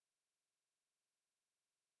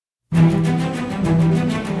Welcome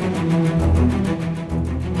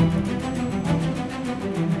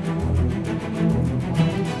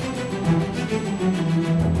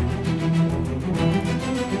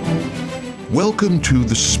to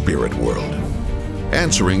the Spirit World,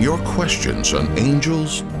 answering your questions on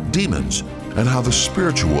angels, demons, and how the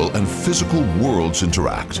spiritual and physical worlds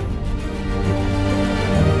interact.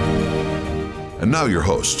 And now your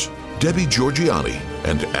hosts, Debbie Georgianni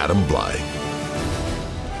and Adam Blai.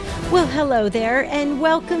 Well, hello there, and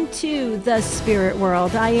welcome to the Spirit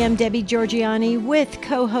World. I am Debbie Georgianni with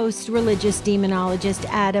co-host religious demonologist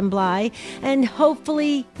Adam Blai, and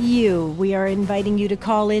hopefully we are inviting you to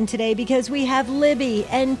call in today because we have Libby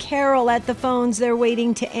and Carol at the phones. They're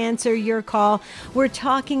waiting to answer your call. We're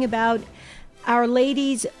talking about Our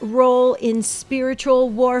Lady's role in spiritual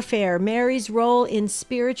warfare, Mary's role in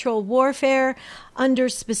spiritual warfare under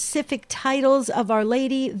specific titles of Our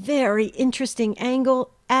Lady. Very interesting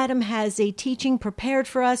angle. Adam has a teaching prepared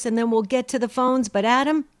for us, and then we'll get to the phones. But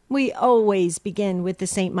Adam, we always begin with the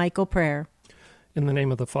St. Michael prayer. In the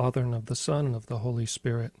name of the Father, and of the Son, and of the Holy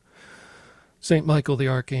Spirit. St. Michael the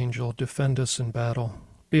Archangel, defend us in battle.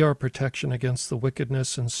 Be our protection against the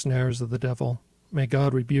wickedness and snares of the devil. May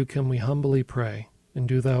God rebuke him, we humbly pray. And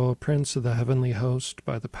do thou, O Prince of the heavenly host,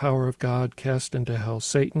 by the power of God, cast into hell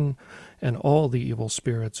Satan and all the evil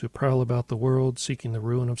spirits who prowl about the world, seeking the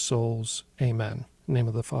ruin of souls. Amen. In the name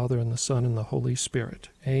of the Father, and the Son, and the Holy Spirit.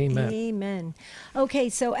 Amen. Amen. Okay,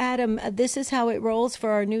 so Adam, this is how it rolls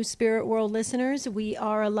for our new Spirit World listeners. We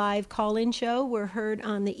are a live call-in show. We're heard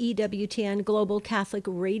on the EWTN Global Catholic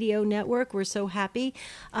Radio Network. We're so happy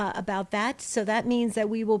about that. So that means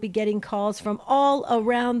that we will be getting calls from all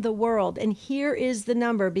around the world. And here is the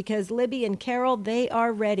number, because Libby and Carol, they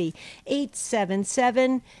are ready.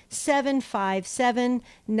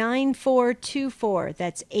 877-757-9424.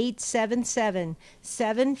 That's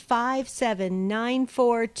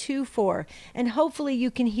 877-757-9424. And hopefully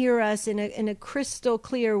you can hear us in a crystal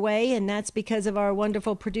clear way, and that's because of our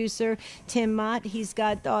wonderful producer Tim Mott. He's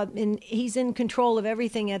in control of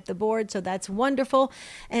everything at the board, so that's wonderful,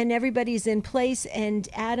 and everybody's in place. And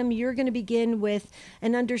Adam, you're going to begin with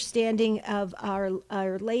an understanding of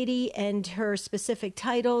Our Lady and her specific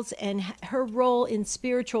titles and her role in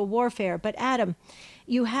spiritual warfare. But Adam,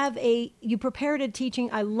 you prepared a teaching.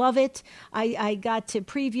 I love it. I got to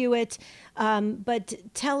preview it. But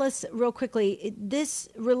tell us real quickly, this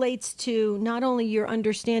relates to not only your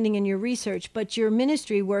understanding and your research, but your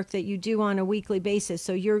ministry work that you do on a weekly basis.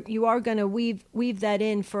 So you are going to weave that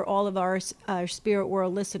in for all of our Spirit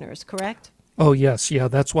World listeners, correct? Oh, yes. Yeah,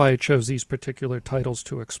 that's why I chose these particular titles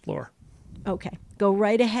to explore. Okay, go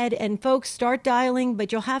right ahead, and folks, start dialing,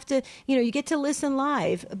 but you'll have to, you get to listen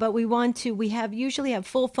live, but we usually have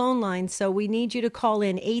full phone lines, so we need you to call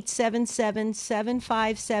in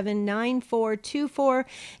 877-757-9424,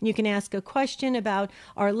 and you can ask a question about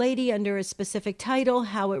Our Lady under a specific title,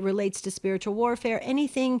 how it relates to spiritual warfare,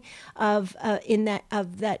 anything in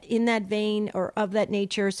that vein or of that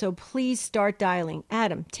nature. So please start dialing.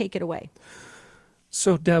 Adam, take it away.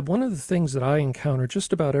 So, Deb, one of the things that I encounter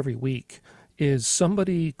just about every week is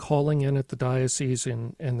somebody calling in at the diocese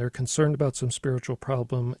and they're concerned about some spiritual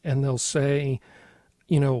problem, and they'll say,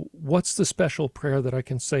 what's the special prayer that I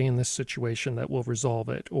can say in this situation that will resolve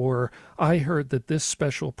it? Or I heard that this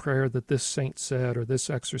special prayer that this saint said or this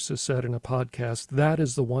exorcist said in a podcast, that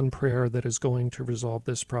is the one prayer that is going to resolve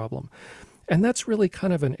this problem. And that's really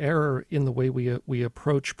kind of an error in the way we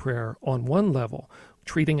approach prayer on one level,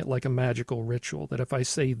 treating it like a magical ritual, that if I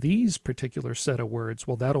say these particular set of words,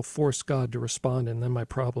 well, that'll force God to respond and then my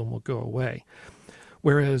problem will go away.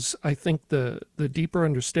 Whereas I think the deeper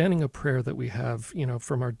understanding of prayer that we have,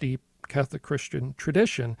 from our deep Catholic Christian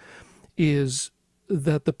tradition is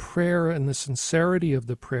that the prayer and the sincerity of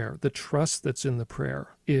the prayer, the trust that's in the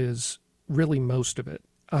prayer, is really most of it.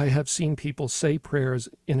 I have seen people say prayers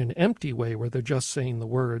in an empty way where they're just saying the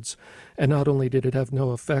words, and not only did it have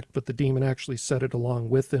no effect, but the demon actually said it along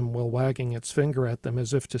with them while wagging its finger at them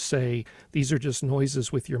as if to say, these are just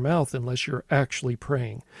noises with your mouth unless you're actually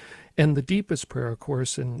praying. And the deepest prayer, of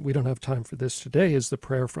course, and we don't have time for this today, is the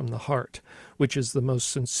prayer from the heart, which is the most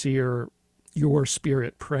sincere, your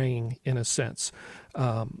spirit praying in a sense.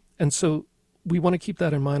 And so we want to keep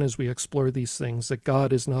that in mind as we explore these things, that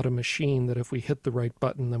God is not a machine that if we hit the right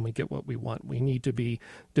button, then we get what we want. We need to be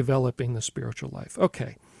developing the spiritual life.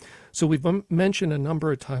 Okay, so we've mentioned a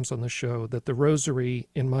number of times on the show that the rosary,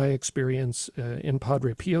 in my experience, in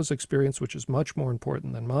Padre Pio's experience, which is much more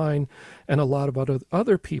important than mine, and a lot of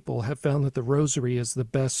other people have found that the rosary is the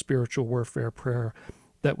best spiritual warfare prayer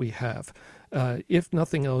that we have. If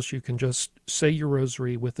nothing else, you can just say your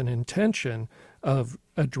rosary with an intention of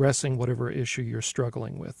addressing whatever issue you're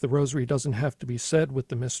struggling with. The rosary doesn't have to be said with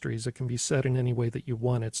the mysteries. It can be said in any way that you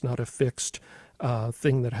want. It's not a fixed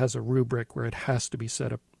thing that has a rubric where it has to be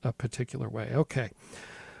said a particular way. Okay.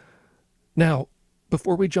 Now,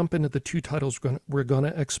 before we jump into the two titles we're going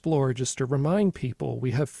to explore, just to remind people,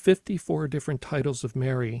 we have 54 different titles of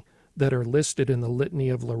Mary that are listed in the Litany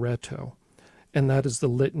of Loreto. And that is the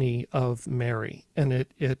Litany of Mary. And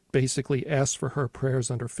it basically asks for her prayers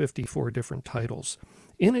under 54 different titles.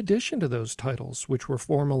 In addition to those titles, which were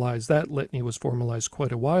formalized, that litany was formalized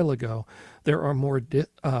quite a while ago, there are more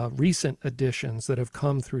recent additions that have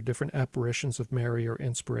come through different apparitions of Mary or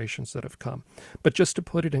inspirations that have come. But just to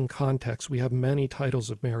put it in context, we have many titles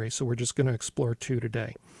of Mary, so we're just going to explore two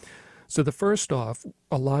today. So the first off,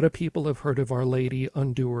 a lot of people have heard of Our Lady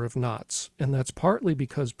Undoer of Knots, and that's partly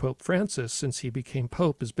because Pope Francis, since he became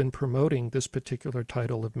Pope, has been promoting this particular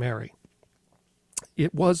title of Mary.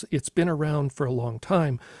 It's been around for a long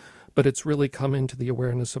time, but it's really come into the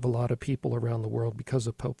awareness of a lot of people around the world because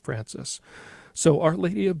of Pope Francis. So Our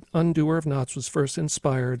Lady Undoer of Knots was first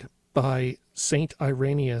inspired by Saint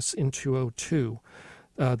Irenaeus in 202.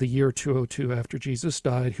 The year 202 after Jesus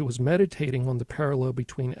died, who was meditating on the parallel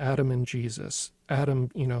between Adam and Jesus.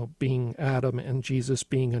 Adam, being Adam, and Jesus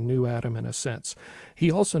being a new Adam in a sense.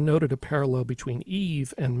 He also noted a parallel between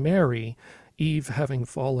Eve and Mary, Eve having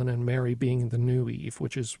fallen and Mary being the new Eve,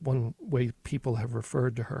 which is one way people have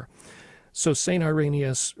referred to her. So St.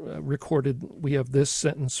 Irenaeus we have this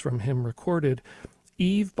sentence from him recorded,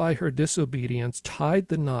 Eve, by her disobedience, tied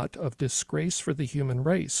the knot of disgrace for the human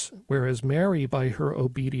race, whereas Mary, by her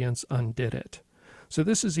obedience, undid it. So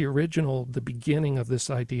this is the beginning of this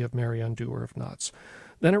idea of Mary Undoer of Knots.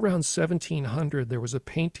 Then around 1700, there was a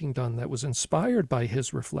painting done that was inspired by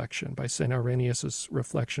his reflection, by St. Irenaeus'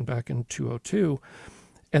 reflection back in 202,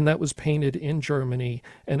 and that was painted in Germany,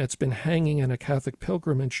 and it's been hanging in a Catholic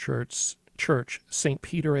pilgrimage church, St.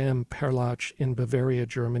 Peter am Perlach in Bavaria,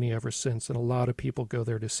 Germany, ever since, and a lot of people go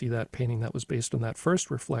there to see that painting that was based on that first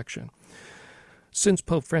reflection. Since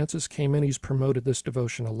Pope Francis came in, he's promoted this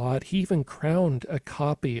devotion a lot. He even crowned a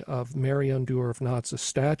copy of Mary Undoer of Knots, a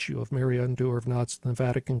statue of Mary Undoer of Knots in the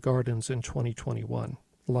Vatican Gardens in 2021.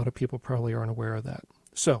 A lot of people probably aren't aware of that.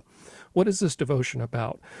 So, what is this devotion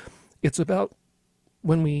about? It's about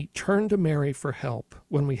when we turn to Mary for help,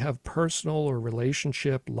 when we have personal or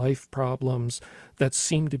relationship, life problems that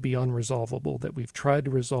seem to be unresolvable, that we've tried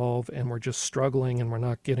to resolve and we're just struggling and we're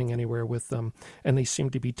not getting anywhere with them, and they seem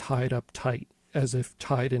to be tied up tight, as if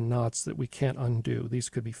tied in knots that we can't undo. These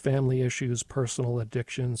could be family issues, personal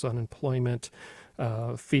addictions, unemployment,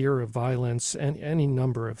 fear of violence, and any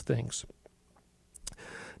number of things.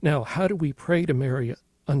 Now, how do we pray to Mary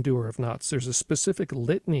Undoer of Knots? There's a specific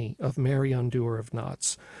litany of Mary Undoer of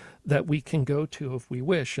Knots that we can go to if we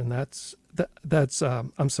wish, and that's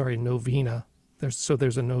novena.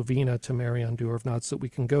 There's a novena to Mary Undoer of Knots that we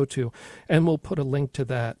can go to, and we'll put a link to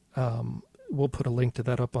that. We'll put a link to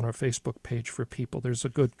that up on our Facebook page for people. There's a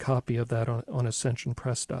good copy of that on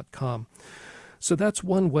ascensionpress.com. So that's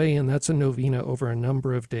one way, and that's a novena over a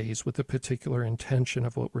number of days with a particular intention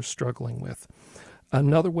of what we're struggling with.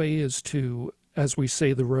 Another way is to, as we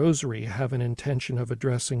say the rosary, have an intention of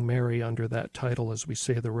addressing Mary under that title as we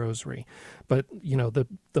say the rosary. But,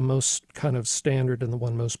 the most kind of standard and the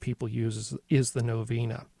one most people use is the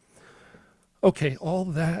novena. Okay, all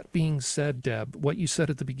that being said, Deb, what you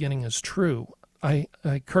said at the beginning is true.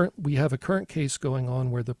 We have a current case going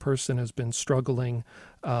on where the person has been struggling.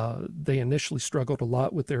 They initially struggled a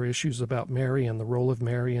lot with their issues about Mary and the role of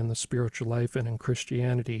Mary in the spiritual life and in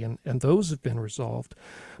Christianity, and those have been resolved.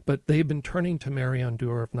 But they've been turning to Mary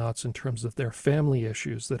Undoer of Knots in terms of their family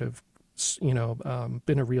issues that have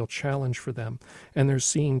been a real challenge for them, and they're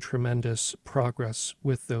seeing tremendous progress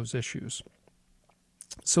with those issues.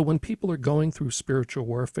 So when people are going through spiritual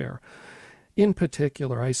warfare, in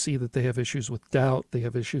particular, I see that they have issues with doubt. They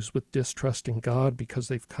have issues with distrusting God because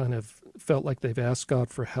they've kind of felt like they've asked God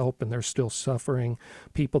for help and they're still suffering.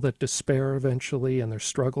 People that despair eventually and they're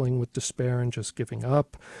struggling with despair and just giving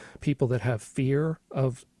up. People that have fear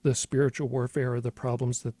of the spiritual warfare or the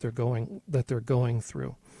problems that they're going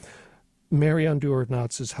through. Mary Undoer of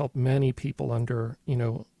Knots has helped many people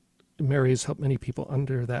Mary has helped many people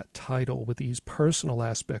under that title with these personal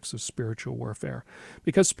aspects of spiritual warfare.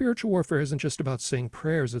 Because spiritual warfare isn't just about saying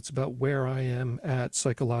prayers, it's about where I am at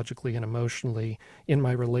psychologically and emotionally in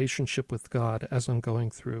my relationship with God as I'm going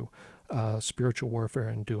through spiritual warfare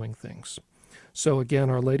and doing things. So again,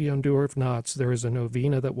 Our Lady Undoer of Knots, there is a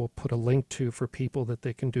novena that we'll put a link to for people that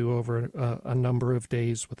they can do over a number of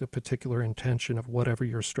days with a particular intention of whatever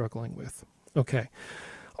you're struggling with. Okay.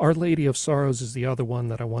 Our Lady of Sorrows is the other one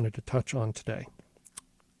that I wanted to touch on today.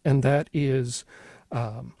 And that is,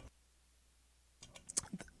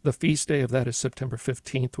 the feast day of that is September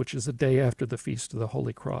 15th, which is the day after the Feast of the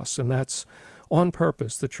Holy Cross. And that's on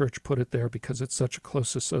purpose. The church put it there because it's such a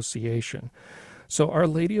close association. So Our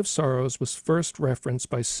Lady of Sorrows was first referenced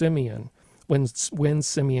by Simeon when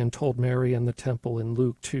Simeon told Mary in the temple in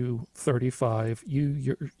Luke 2:35,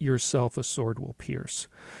 you yourself a sword will pierce.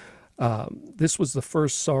 This was the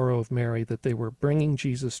first sorrow of Mary, that they were bringing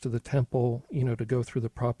Jesus to the temple, to go through the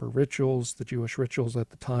proper rituals, the Jewish rituals at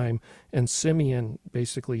the time. And Simeon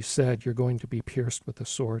basically said, you're going to be pierced with a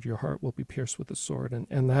sword. Your heart will be pierced with a sword.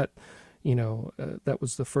 And that, that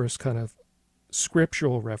was the first kind of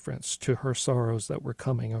scriptural reference to her sorrows that were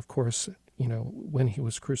coming, of course, when he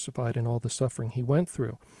was crucified and all the suffering he went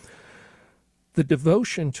through. The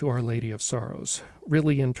devotion to Our Lady of Sorrows,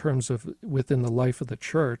 really in terms of within the life of the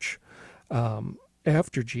church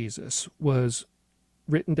after Jesus, was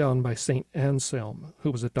written down by St. Anselm,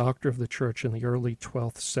 who was a doctor of the church in the early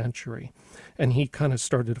 12th century. And he kind of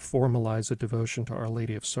started to formalize a devotion to Our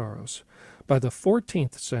Lady of Sorrows. By the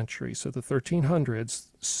 14th century, so the 1300s,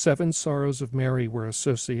 7 sorrows of Mary were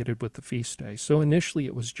associated with the feast day. So initially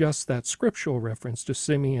it was just that scriptural reference to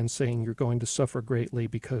Simeon saying you're going to suffer greatly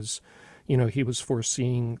because he was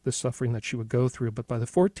foreseeing the suffering that she would go through. But by the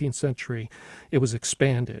 14th century, it was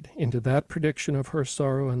expanded into that prediction of her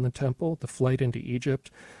sorrow in the temple, the flight into Egypt,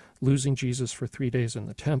 losing Jesus for 3 days in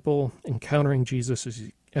the temple, encountering Jesus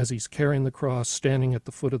as he's carrying the cross, standing at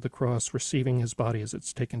the foot of the cross, receiving his body as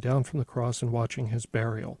it's taken down from the cross, and watching his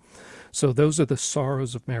burial. So those are the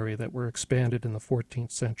sorrows of Mary that were expanded in the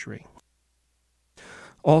 14th century.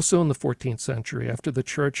 Also in the 14th century, after the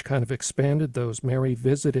church kind of expanded those, Mary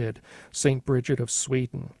visited St. Bridget of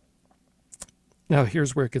Sweden. Now,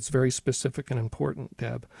 here's where it gets very specific and important,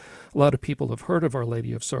 Deb. A lot of people have heard of Our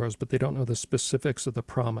Lady of Sorrows, but they don't know the specifics of the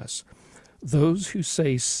promise. Those who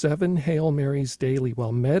say 7 Hail Marys daily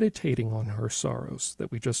while meditating on her sorrows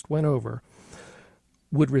that we just went over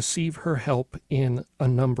would receive her help in a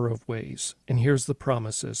number of ways. And here's the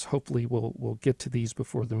promises. Hopefully we'll get to these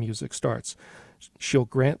before the music starts. She'll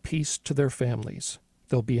grant peace to their families.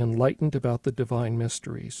 They'll be enlightened about the divine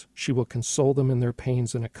mysteries. She will console them in their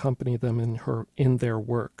pains and accompany them in their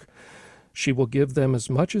work. She will give them as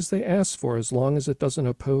much as they ask for, as long as it doesn't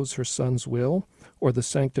oppose her Son's will or the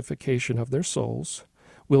sanctification of their souls,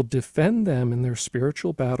 will defend them in their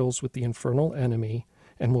spiritual battles with the infernal enemy,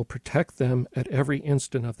 and will protect them at every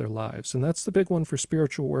instant of their lives. And that's the big one for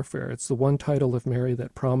spiritual warfare. It's the one title of Mary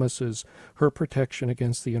that promises her protection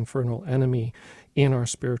against the infernal enemy in our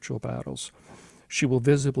spiritual battles. She will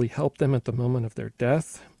visibly help them at the moment of their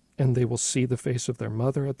death, and they will see the face of their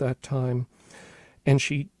mother at that time. And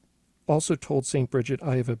she also told St. Bridget,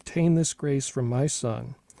 I have obtained this grace from my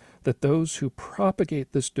Son, that those who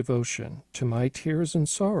propagate this devotion to my tears and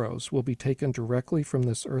sorrows will be taken directly from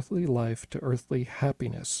this earthly life to earthly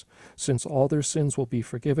happiness, since all their sins will be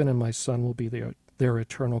forgiven and my Son will be their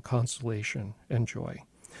eternal consolation and joy.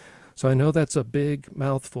 So I know that's a big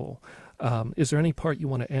mouthful. Is there any part you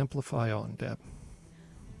want to amplify on, Deb?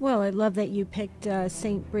 Well, I love that you picked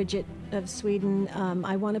St. Bridget of Sweden.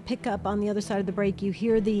 I want to pick up on the other side of the break. You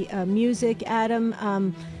hear the music,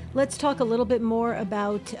 Adam. Let's talk a little bit more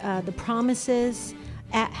about the promises,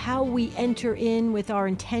 at how we enter in with our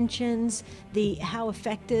intentions, how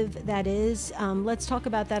effective that is. Let's talk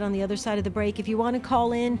about that on the other side of the break. If you want to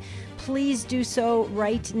call in, please do so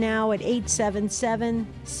right now at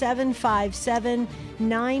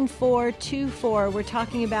 877-757-9424. We're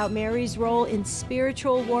talking about Mary's role in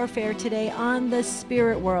spiritual warfare today on the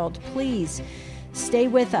Spirit World. Please stay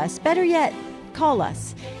with us. Better yet, call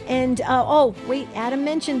us. And, Adam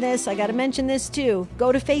mentioned this. I got to mention this too.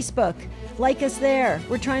 Go to Facebook. Like us there.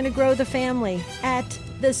 We're trying to grow the family at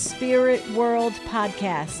the Spirit World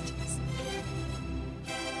Podcast.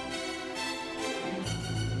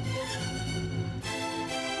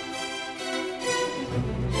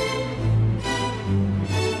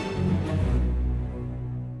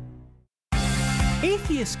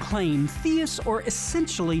 Atheists claim theists are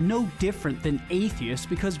essentially no different than atheists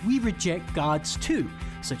because we reject gods too,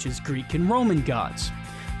 such as Greek and Roman gods.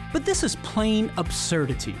 But this is plain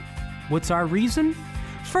absurdity. What's our reason?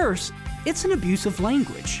 First, it's an abuse of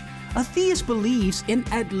language. A theist believes in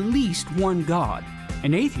at least one God.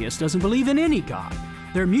 An atheist doesn't believe in any God.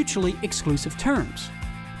 They're mutually exclusive terms.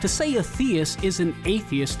 To say a theist is an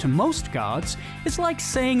atheist to most gods is like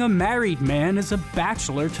saying a married man is a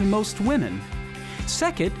bachelor to most women.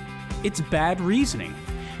 Second, it's bad reasoning.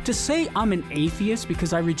 To say I'm an atheist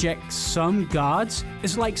because I reject some gods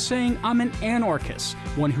is like saying I'm an anarchist,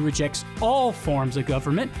 one who rejects all forms of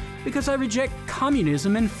government because I reject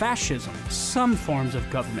communism and fascism, some forms of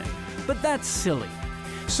government. But that's silly.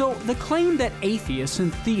 So the claim that atheists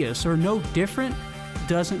and theists are no different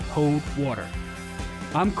doesn't hold water.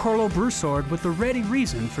 I'm Carlo Broussard with the ready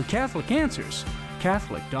reason for Catholic Answers,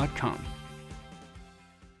 Catholic.com.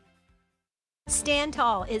 Stand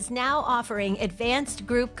Tall is now offering advanced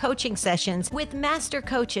group coaching sessions with master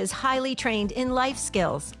coaches highly trained in life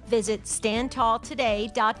skills. Visit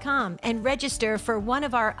standtalltoday.com and register for one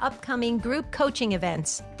of our upcoming group coaching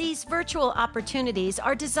events. These virtual opportunities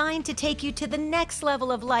are designed to take you to the next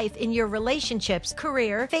level of life in your relationships,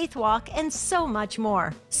 career, faith walk, and so much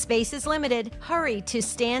more. Space is limited. Hurry to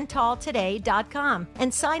standtalltoday.com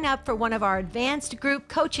and sign up for one of our advanced group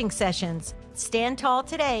coaching sessions.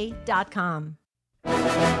 standtalltoday.com. The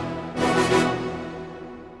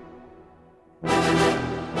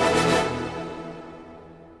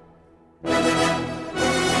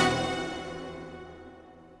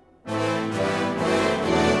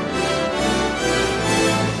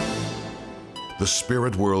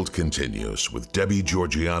Spirit World continues with Debbie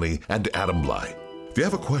Georgianni and Adam Blai. If you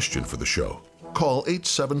have a question for the show, call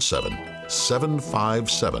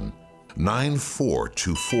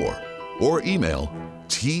 877-757-9424 or email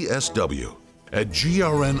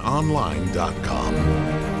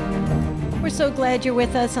tsw@grnonline.com. We're so glad you're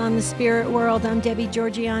with us on The Spirit World. I'm Debbie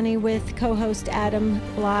Georgianni with co-host Adam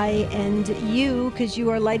Blai, and you, because you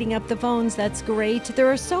are lighting up the phones, that's great.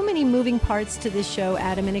 There are so many moving parts to this show,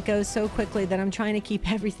 Adam, and it goes so quickly that I'm trying to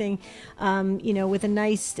keep everything, with a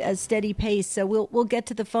nice, steady pace. So we'll get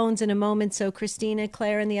to the phones in a moment. So Christina,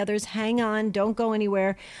 Claire, and the others, hang on, don't go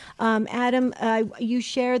anywhere. Adam, you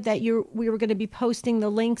shared that we were going to be posting the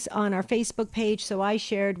links on our Facebook page. So I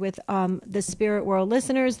shared with the Spirit World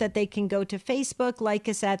listeners that they can go to Facebook, like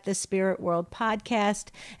us at the Spirit World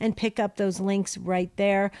Podcast, and pick up those links right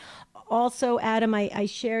there. Also, Adam, I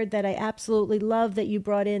shared that I absolutely love that you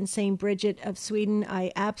brought in St. Bridget of Sweden.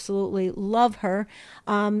 I absolutely love her.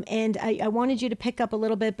 And I wanted you to pick up a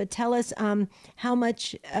little bit, but tell us how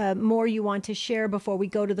much more you want to share before we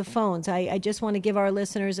go to the phones. I just want to give our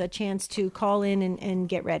listeners a chance to call in and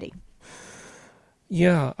get ready.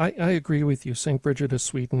 Yeah, I agree with you. St. Bridget of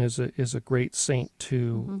Sweden is a great saint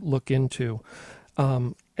to look into.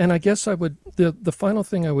 And I guess the final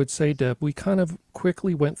thing I would say, Deb, we kind of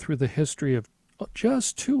quickly went through the history of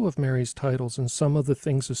just two of Mary's titles and some of the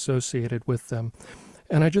things associated with them.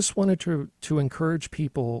 And I just wanted to encourage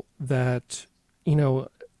people that,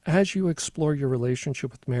 as you explore your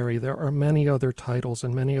relationship with Mary, there are many other titles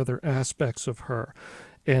and many other aspects of her,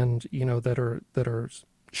 and, that are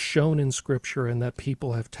shown in Scripture and that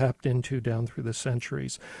people have tapped into down through the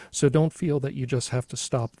centuries. So don't feel that you just have to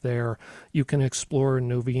stop there. You can explore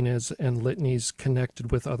novenas and litanies connected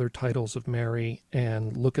with other titles of Mary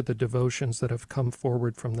and look at the devotions that have come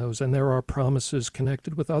forward from those. And there are promises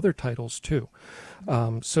connected with other titles too.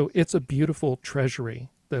 So it's a beautiful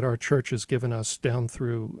treasury that our church has given us down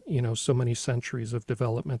through, so many centuries of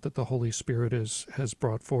development that the Holy Spirit has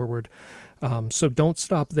brought forward. So don't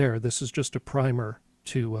stop there. This is just a primer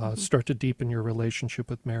to start to deepen your relationship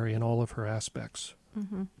with Mary in all of her aspects.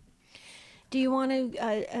 Mm-hmm. Do you want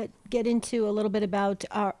to get into a little bit about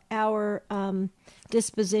our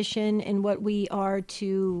disposition and what we are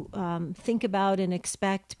to think about and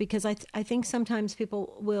expect? Because I think sometimes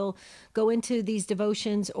people will go into these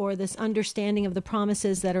devotions or this understanding of the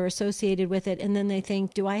promises that are associated with it, and then they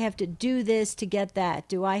think, do I have to do this to get that?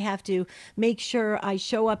 Do I have to make sure I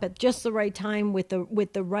show up at just the right time with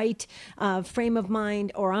the right frame of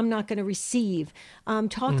mind, or I'm not going to receive?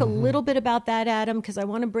 Talk a little bit about that, Adam, because I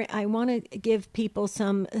want to give people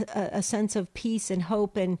a sense of peace and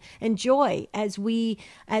hope and joy as we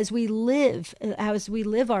live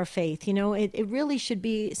our faith. It really should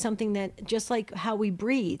be something that, just like how we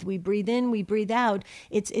breathe in, we breathe out.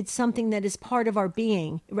 It's something that is part of our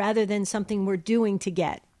being rather than something we're doing to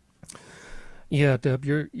get. Yeah, Deb,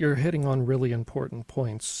 you're hitting on really important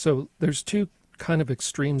points. So there's two kind of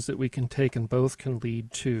extremes that we can take, and both can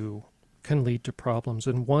lead to problems.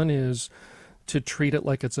 And one is to treat it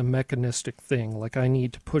like it's a mechanistic thing, like I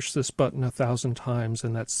need to push this button 1,000 times,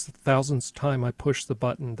 and that's the 1,000th time I push the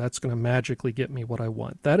button, that's going to magically get me what I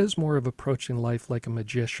want. That is more of approaching life like a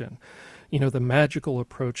magician. The magical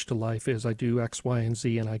approach to life is I do X, Y, and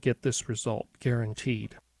Z, and I get this result,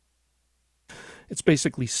 guaranteed. It's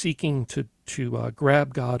basically seeking to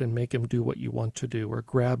grab God and make him do what you want to do, or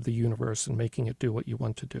grab the universe and making it do what you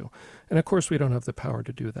want to do. And of course, we don't have the power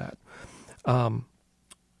to do that.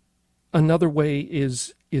 Another way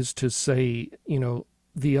is to say,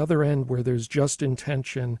 the other end where there's just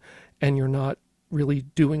intention and you're not really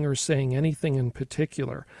doing or saying anything in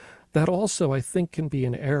particular, that also I think can be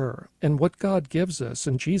an error. And what God gives us,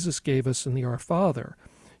 and Jesus gave us in the Our Father,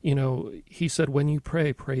 he said, when you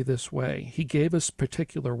pray, pray this way. He gave us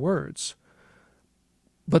particular words,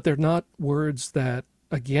 but they're not words that,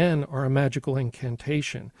 again, are a magical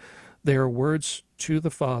incantation. They are words to the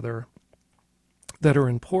Father that are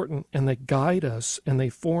important, and they guide us, and they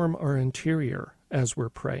form our interior as we're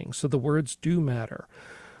praying. So the words do matter,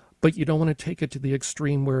 but you don't want to take it to the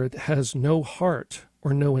extreme where it has no heart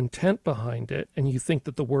or no intent behind it, and you think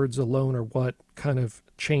that the words alone are what kind of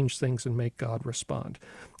change things and make God respond.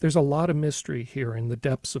 There's a lot of mystery here in the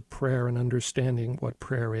depths of prayer and understanding what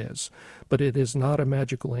prayer is, but it is not a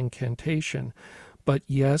magical incantation. But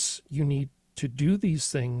yes, you need to do these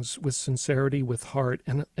things with sincerity, with heart,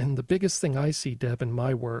 and the biggest thing I see, Deb, in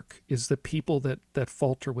my work is the people that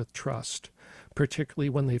falter with trust, particularly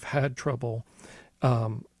when they've had trouble,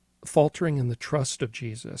 faltering in the trust of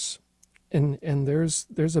Jesus. And there's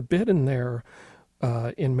a bit in there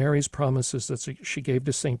in Mary's promises that she gave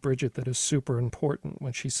to St. Bridget that is super important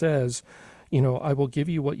when she says, I will give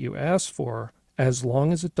you what you ask for as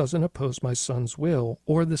long as it doesn't oppose my son's will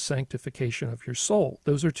or the sanctification of your soul.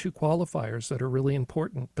 Those are two qualifiers that are really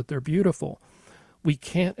important, but they're beautiful. We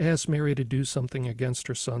can't ask Mary to do something against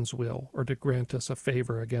her son's will or to grant us a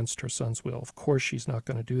favor against her son's will. Of course, she's not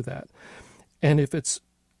going to do that. And if it's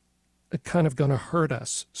kind of going to hurt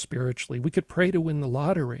us spiritually, we could pray to win the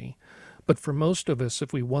lottery, but for most of us,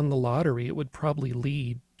 if we won the lottery, it would probably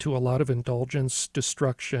lead to a lot of indulgence,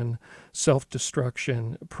 destruction,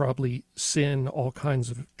 self-destruction, probably sin, all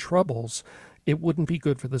kinds of troubles. It wouldn't be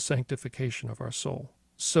good for the sanctification of our soul.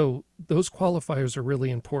 So those qualifiers are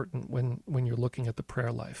really important when you're looking at the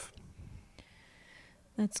prayer life.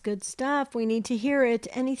 That's good stuff. We need to hear it.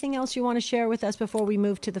 Anything else you want to share with us before we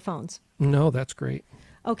move to the phones? No, that's great.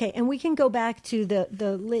 Okay, and we can go back to the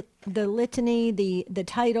litany, the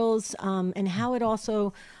titles, and how it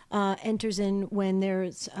also enters in when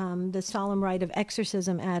there's the solemn rite of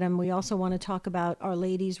exorcism, Adam. We also want to talk about Our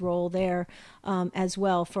Lady's role there as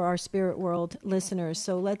well for our Spirit World listeners.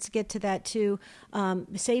 So let's get to that too.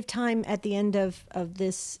 Save time at the end of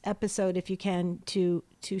this episode, if you can, to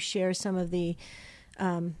share some of the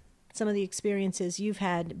experiences you've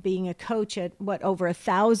had being a coach at over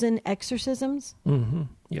 1,000 exorcisms. Mm-hmm.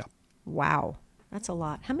 Yeah. Wow. That's a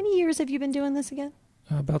lot. How many years have you been doing this again?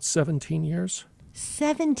 About 17 years.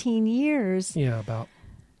 17 years? Yeah, about.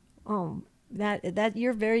 Oh, that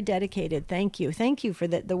you're very dedicated. Thank you for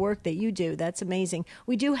the work that you do. That's amazing.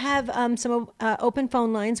 We do have some open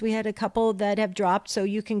phone lines. We had a couple that have dropped, so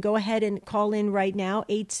you can go ahead and call in right now,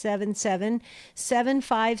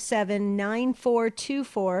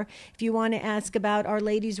 877-757-9424. If you want to ask about Our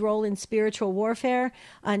Lady's role in spiritual warfare,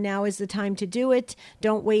 now is the time to do it.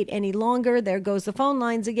 Don't wait any longer. There goes the phone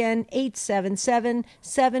lines again,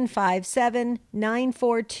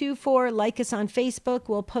 877-757-9424. Like us on Facebook.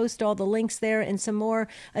 We'll post all the links there and some more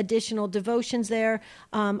additional devotions there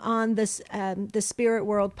on this the Spirit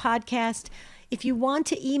World podcast. If you want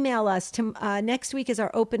to email us, next week is our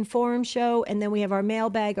open forum show, and then we have our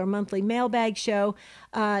monthly mailbag show.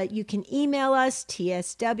 You can email us,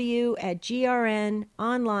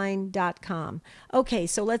 tsw@grnonline.com. Okay,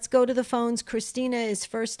 so let's go to the phones. Christina is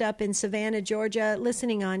first up in Savannah, Georgia,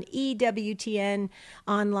 listening on EWTN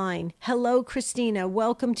Online. Hello, Christina.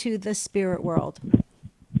 Welcome to the Spirit World.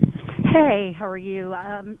 Hey, how are you?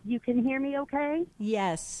 You can hear me okay?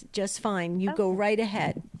 Yes, just fine. You go right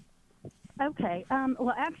ahead. Okay.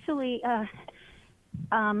 Well, actually,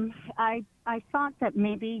 I thought that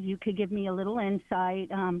maybe you could give me a little insight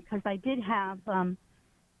because I did have,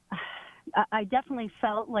 I definitely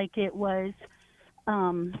felt like it was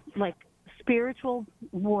like spiritual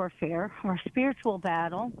warfare or spiritual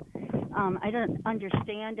battle. I don't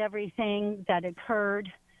understand everything that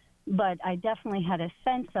occurred, but I definitely had a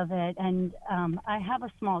sense of it. And I have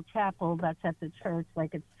a small chapel that's at the church,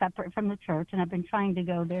 like it's separate from the church, and I've been trying to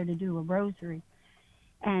go there to do a rosary.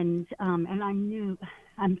 And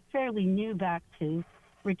I'm fairly new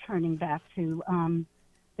returning back to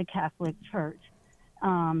the Catholic Church.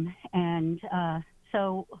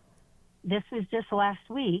 So this was just last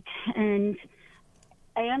week, and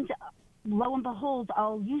lo and behold,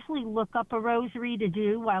 I'll usually look up a rosary to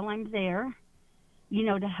do while I'm there,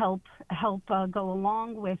 to help go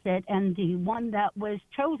along with it. And the one that was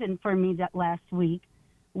chosen for me that last week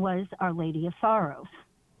was Our Lady of Sorrows.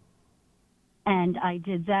 And I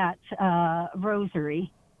did that rosary.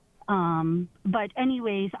 But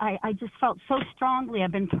anyways, I just felt so strongly.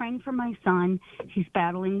 I've been praying for my son. He's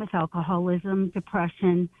battling with alcoholism,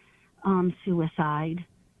 depression, suicide.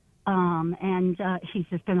 And he's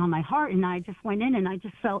just been on my heart, and I just went in and I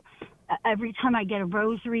just felt every time I get a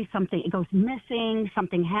rosary, something, it goes missing,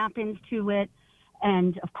 something happens to it.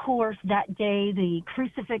 And of course that day the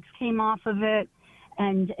crucifix came off of it,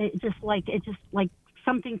 and it just like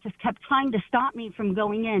something just kept trying to stop me from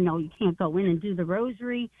going in. No, you can't go in and do the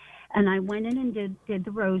rosary. And I went in and did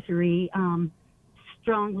the rosary,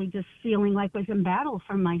 strongly just feeling like I was in battle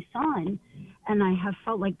for my son. And I have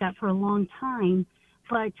felt like that for a long time.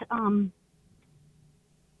 But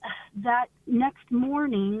that next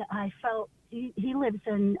morning, I felt, he lives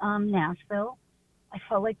in Nashville. I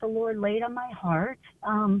felt like the Lord laid on my heart,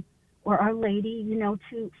 or Our Lady,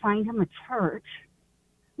 to find him a church,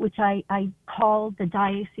 which I called the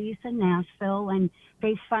diocese in Nashville, and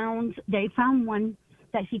they found one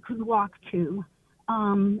that he could walk to,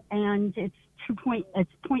 and it's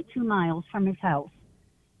 0.2 miles from his house.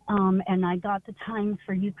 And I got the times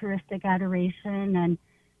for Eucharistic adoration and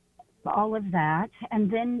all of that.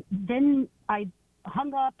 And then I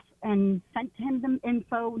hung up and sent him the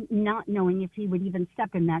info, not knowing if he would even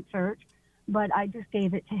step in that church, but I just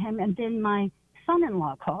gave it to him. And then my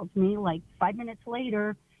son-in-law called me like 5 minutes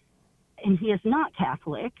later, and he is not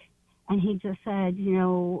Catholic. And he just said,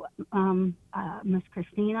 Miss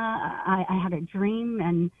Christina, I had a dream,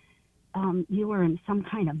 and you were in some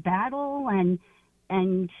kind of battle, and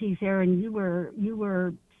he's there, and you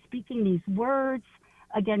were speaking these words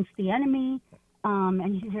against the enemy,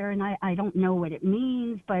 and he's there, and I don't know what it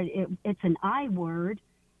means, but it's an I word,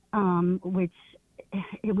 which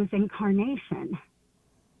it was incarnation,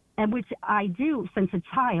 and which I do, since a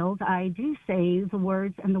child, I do say the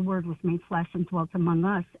words, and the Word was made flesh and dwelt among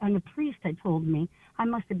us, and the priest had told me, I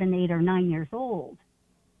must have been 8 or 9 years old.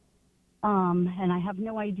 And I have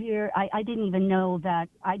no idea. I didn't even know that.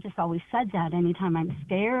 I just always said that anytime I'm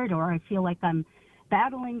scared or I feel like I'm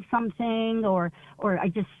battling something, or I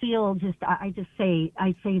just feel I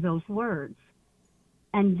say those words.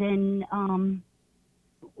 And then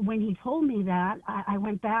when he told me that, I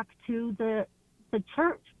went back to the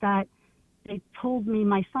church that they told me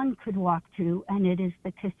my son could walk to, and it is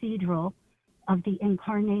the Cathedral of the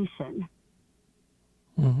Incarnation.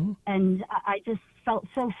 Mm-hmm. And I just felt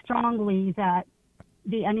so strongly that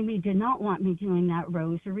the enemy did not want me doing that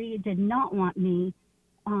rosary. It did not want me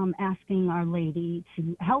asking Our Lady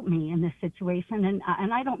to help me in this situation.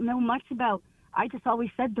 And I don't know much about, I just always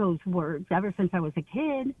said those words ever since I was a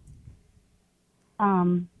kid.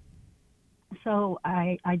 So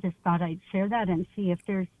I just thought I'd share that and see if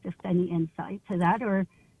there's just any insight to that, or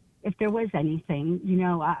if there was anything.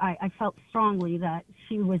 I felt strongly that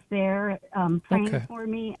she was there praying for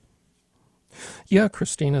me. Yeah,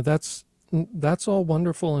 Christina, that's all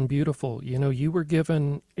wonderful and beautiful. You were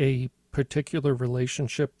given a particular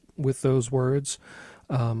relationship with those words.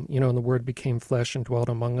 And the Word became flesh and dwelt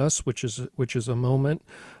among us, which is a moment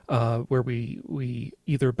where we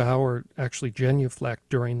either bow or actually genuflect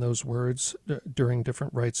during those words, during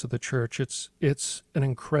different rites of the church. It's an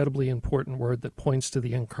incredibly important word that points to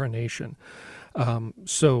the Incarnation.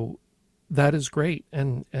 So that is great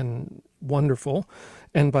and wonderful.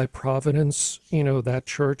 And by providence, that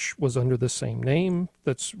church was under the same name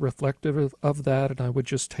that's reflective of that. And I would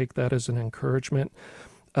just take that as an encouragement.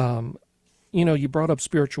 You brought up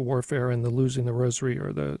spiritual warfare and the losing the rosary,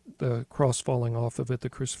 or the cross falling off of it, the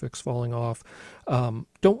crucifix falling off.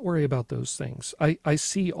 Don't worry about those things. I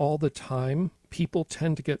see all the time people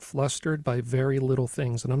tend to get flustered by very little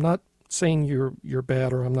things. And I'm not saying you're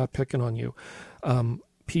bad, or I'm not picking on you.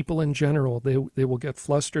 People in general, they will get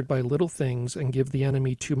flustered by little things and give the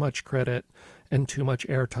enemy too much credit and too much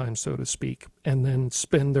airtime, so to speak, and then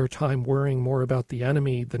spend their time worrying more about the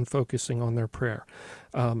enemy than focusing on their prayer.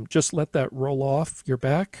 Just let that roll off your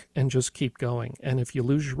back and just keep going. And if you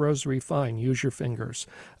lose your rosary, fine, use your fingers.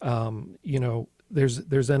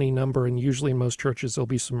 There's any number, and usually in most churches there'll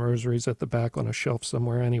be some rosaries at the back on a shelf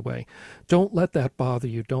somewhere anyway. Don't let that bother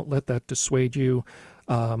you. Don't let that dissuade you.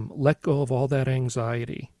 Let go of all that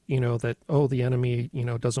anxiety, that, the enemy,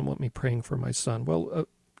 doesn't want me praying for my son. Well,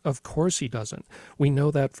 of course he doesn't. We know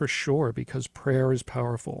that for sure, because prayer is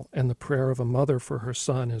powerful, and the prayer of a mother for her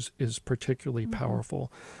son is particularly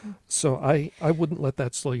powerful. So I wouldn't let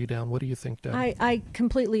that slow you down. What do you think, Deb? I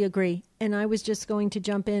completely agree. And I was just going to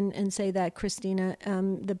jump in and say that, Christina,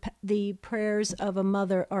 the prayers of a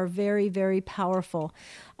mother are very, very powerful.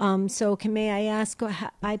 So may I ask,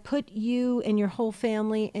 I put you and your whole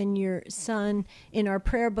family and your son in our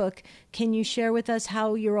prayer book. Can you share with us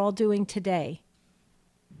how you're all doing today?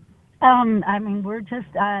 We're just,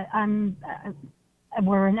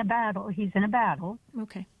 we're in a battle. He's in a battle.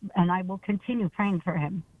 Okay. And I will continue praying for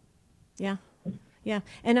him. Yeah. Yeah,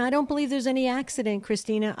 and I don't believe there's any accident,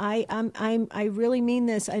 Christina. I really mean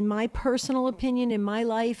this. In my personal opinion, in my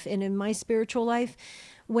life and in my spiritual life,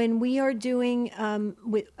 when we are doing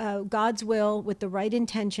with God's will with the right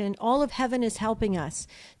intention, all of heaven is helping us.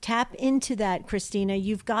 Tap into that, Christina.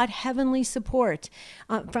 You've got heavenly support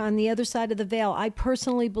from the other side of the veil. I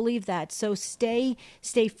personally believe that. So stay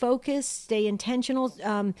focused, stay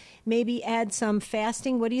intentional. Maybe add some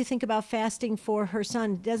fasting. What do you think about fasting for her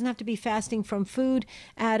son? It doesn't have to be fasting from food,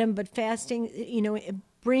 Adam, but fasting,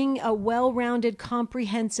 bring a well-rounded,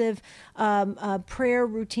 comprehensive prayer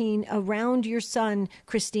routine around your son,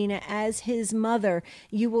 Christina, as his mother.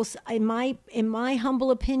 You will, in my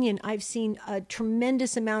humble opinion, I've seen a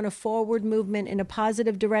tremendous amount of forward movement in a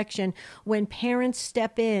positive direction when parents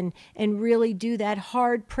step in and really do that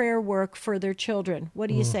hard prayer work for their children. What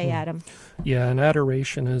do you say, Adam? Yeah, and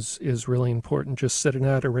adoration is really important. Just sit in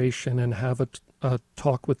adoration and have a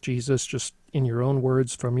talk with Jesus, just in your own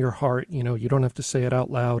words from your heart. You don't have to say it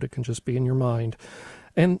out loud. It can just be in your mind.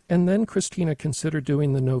 And then, Christina, consider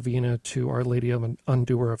doing the novena to Our Lady of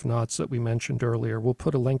Undoer of Knots that we mentioned earlier. We'll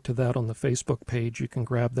put a link to that on the Facebook page. You can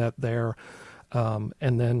grab that there, and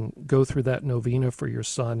then go through that novena for your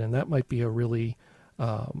son. And that might be a really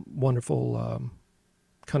wonderful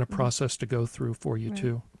kind of process to go through for you,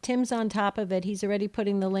 too. Tim's on top of it. He's already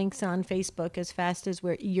putting the links on Facebook as fast as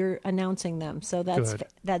you're announcing them. So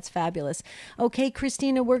that's fabulous. Okay,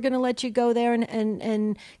 Christina, we're going to let you go there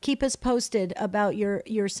and keep us posted about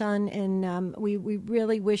your son. And we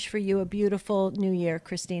really wish for you a beautiful new year,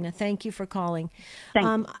 Christina. Thank you for calling.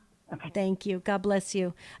 Thank you. Okay. Thank you. God bless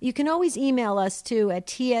you. You can always email us too at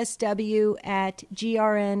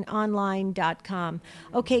tsw@grnonline.com.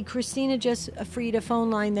 Okay, Christina just freed a phone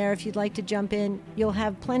line there if you'd like to jump in. You'll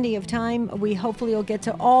have plenty of time. Hopefully you'll get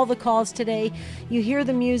to all the calls today. You hear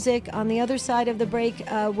the music. On the other side of the break,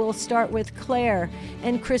 we'll start with Claire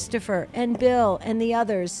and Christopher and Bill and the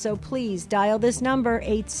others. So please dial this number,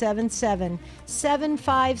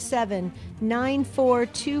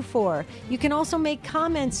 877-757-9424. You can also make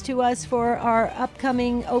comments to us for our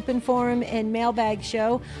upcoming open forum and mailbag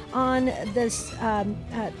show on this on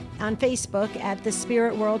Facebook at the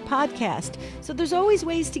Spirit World Podcast. So there's always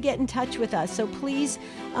ways to get in touch with us. So please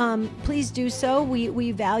do so.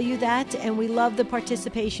 We value that and we love the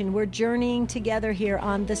participation. We're journeying together here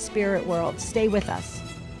on the Spirit World. Stay with us.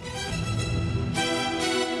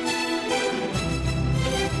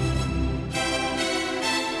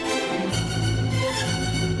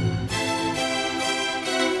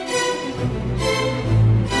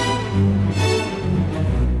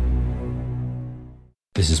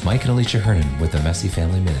 This is Mike and Alicia Hernan with the Messy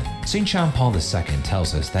Family Minute. St. John Paul II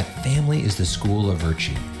tells us that family is the school of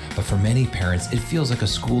virtue, but for many parents, it feels like a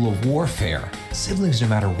school of warfare. Siblings, no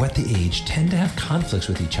matter what the age, tend to have conflicts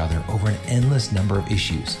with each other over an endless number of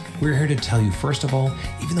issues. We're here to tell you, first of all,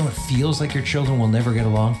 even though it feels like your children will never get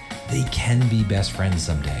along, they can be best friends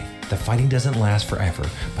someday. The fighting doesn't last forever,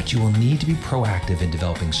 but you will need to be proactive in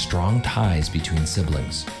developing strong ties between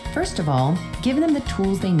siblings. First of all, give them the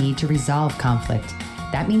tools they need to resolve conflict.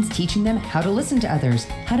 That means teaching them how to listen to others,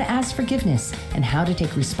 how to ask forgiveness, and how to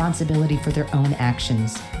take responsibility for their own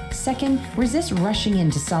actions. Second, resist rushing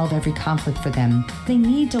in to solve every conflict for them. They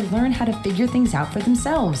need to learn how to figure things out for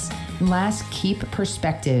themselves. And last, keep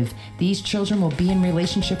perspective. These children will be in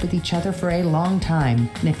relationship with each other for a long time.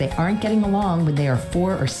 And if they aren't getting along when they are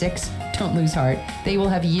 4 or 6, don't lose heart. They will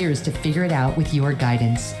have years to figure it out with your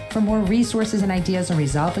guidance. For more resources and ideas on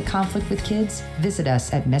resolving conflict with kids, visit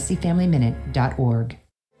us at messyfamilyminute.org.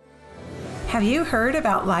 Have you heard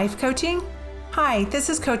about life coaching? Hi, this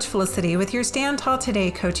is Coach Felicity with your Stand Tall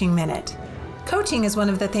Today Coaching Minute. Coaching is one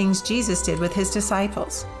of the things Jesus did with his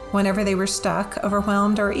disciples. Whenever they were stuck,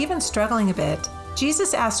 overwhelmed, or even struggling a bit,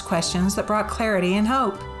 Jesus asked questions that brought clarity and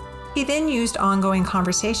hope. He then used ongoing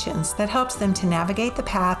conversations that helped them to navigate the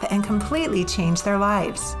path and completely change their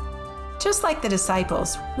lives. Just like the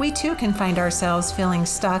disciples, we too can find ourselves feeling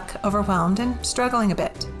stuck, overwhelmed, and struggling a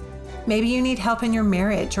bit. Maybe you need help in your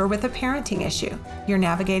marriage or with a parenting issue. You're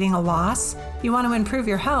navigating a loss, you want to improve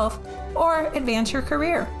your health, or advance your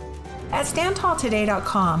career. At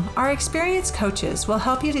StandTallToday.com, our experienced coaches will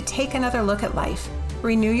help you to take another look at life,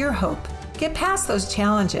 renew your hope, get past those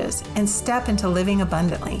challenges, and step into living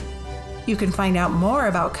abundantly. You can find out more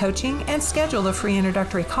about coaching and schedule a free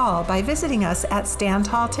introductory call by visiting us at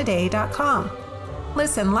StandTallToday.com.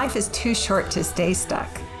 Listen, life is too short to stay stuck.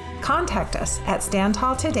 Contact us at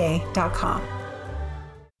StandTallToday.com.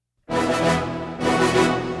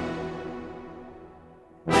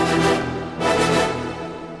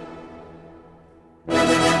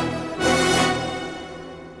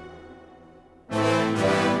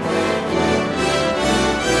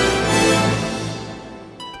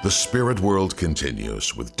 The Spirit World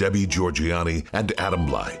continues with Debbie Georgianni and Adam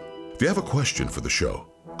Bly. If you have a question for the show,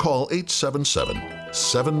 call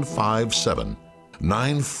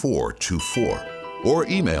 877-757-9424 or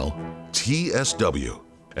email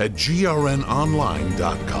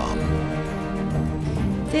tsw@grnonline.com.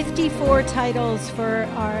 54 titles for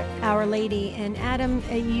Our Lady. And Adam,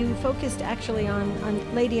 you focused actually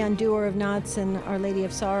on Lady Undoer of Knots and Our Lady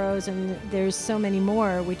of Sorrows, and there's so many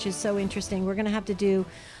more, which is so interesting. We're going to have to do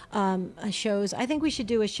shows. I think we should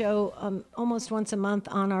do a show almost once a month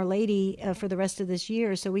on Our Lady for the rest of this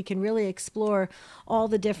year, so we can really explore all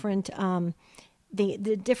the different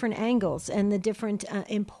the different angles and the different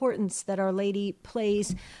importance that Our Lady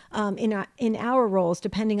plays in our roles,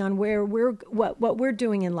 depending on where what we're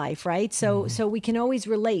doing in life, right? So so we can always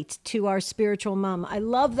relate to our spiritual mom. I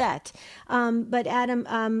love that. But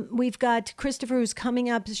Adam, we've got Christopher who's coming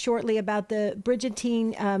up shortly about the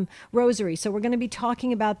Bridgetine Rosary. So we're going to be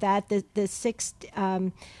talking about that, the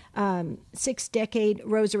six-decade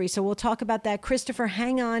rosary. So we'll talk about that. Christopher,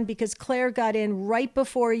 hang on, because Claire got in right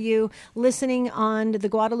before you, listening on the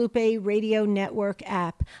Guadalupe Radio Network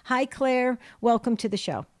app. Hi, Claire. Welcome to the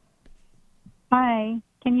show. Hi.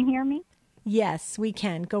 Can you hear me? Yes, we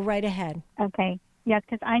can. Go right ahead. Okay. Yes,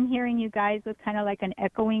 because I'm hearing you guys with kind of like an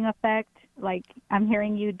echoing effect. Like I'm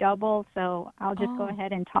hearing you double, so I'll just go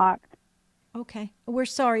ahead and talk. Okay. We're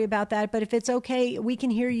sorry about that, but if it's okay, we can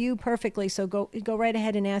hear you perfectly. So go right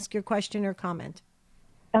ahead and ask your question or comment.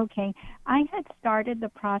 Okay. I had started the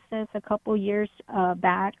process a couple years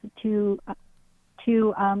back to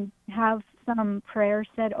have some prayer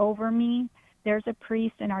said over me. There's a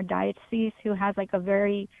priest in our diocese who has like a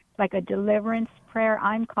deliverance prayer.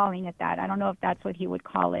 I'm calling it that. I don't know if that's what he would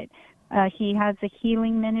call it. He has a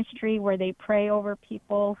healing ministry where they pray over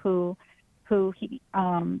people who he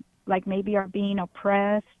like maybe are being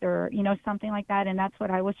oppressed or, something like that. And that's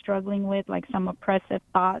what I was struggling with, like some oppressive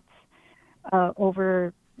thoughts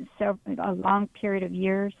over a long period of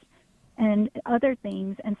years and other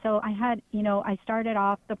things. And so I had, I started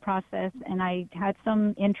off the process and I had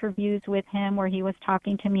some interviews with him where he was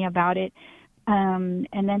talking to me about it. And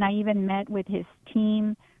then I even met with his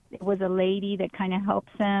team. It was a lady that kind of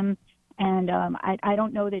helps him. And I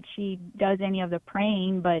don't know that she does any of the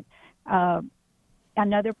praying, but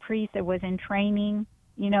another priest that was in training,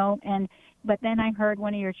 but then I heard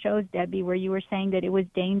one of your shows, Debbie, where you were saying that it was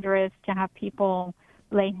dangerous to have people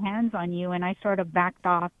lay hands on you, and I sort of backed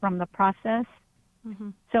off from the process.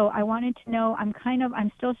 Mm-hmm. So I wanted to know, I'm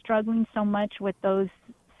still struggling so much with those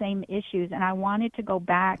same issues, and I wanted to go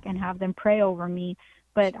back and have them pray over me,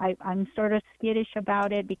 but I'm sort of skittish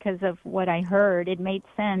about it because of what I heard. It made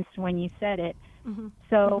sense when you said it. Mm-hmm.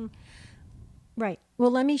 So... Mm-hmm. Right.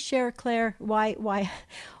 Well, let me share, Claire, why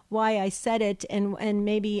I said it and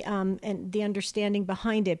maybe and the understanding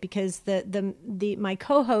behind it, because my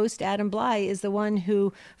co-host Adam Bly is the one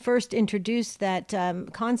who first introduced that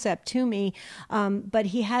concept to me, but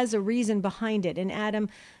he has a reason behind it. And Adam,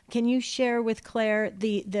 can you share with Claire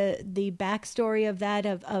the backstory of that?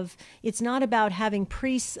 Of it's not about having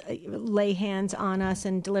priests lay hands on us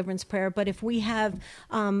and deliverance prayer, but if we have,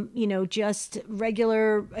 just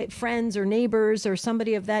regular friends or neighbors or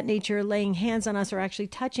somebody of that nature laying hands on us or actually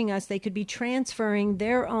touching us, they could be transferring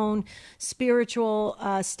their own spiritual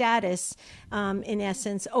status, in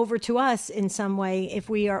essence, over to us in some way if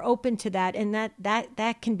we are open to that, and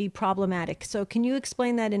that can be problematic. So can you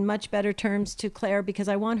explain that in much better terms to Claire, because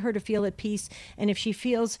I want her to feel at peace, and if she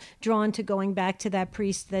feels drawn to going back to that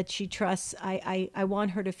priest that she trusts, I want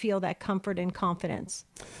her to feel that comfort and confidence.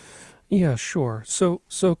 Yeah, sure. So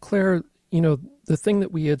Claire, the thing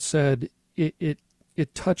that we had said, it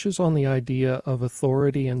touches on the idea of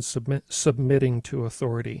authority and submitting to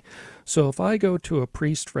authority. So if I go to a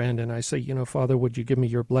priest friend and I say, Father, would you give me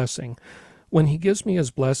your blessing? When he gives me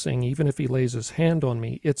his blessing, even if he lays his hand on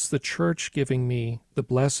me, it's the church giving me the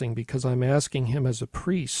blessing, because I'm asking him as a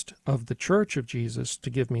priest of the Church of Jesus to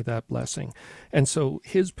give me that blessing. And so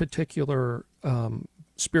his particular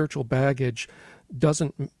spiritual baggage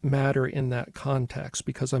doesn't matter in that context,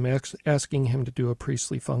 because I'm asking him to do a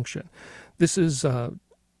priestly function. This is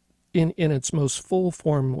in its most full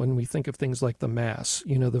form when we think of things like the Mass.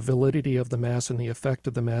 The validity of the Mass and the effect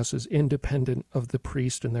of the Mass is independent of the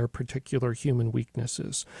priest and their particular human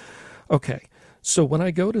weaknesses. Okay, so when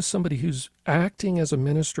I go to somebody who's acting as a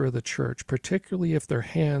minister of the church, particularly if their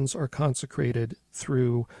hands are consecrated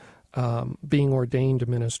through being ordained a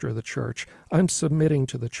minister of the church, I'm submitting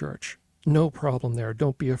to the church. No problem there.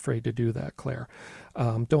 Don't be afraid to do that, Claire.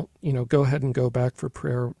 Don't, go ahead and go back for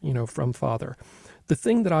prayer, from Father. The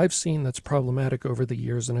thing that I've seen that's problematic over the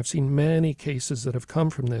years, and I've seen many cases that have come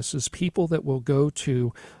from this, is people that will go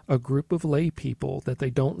to a group of lay people that they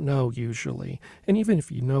don't know usually. And even if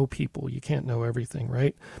you know people, you can't know everything,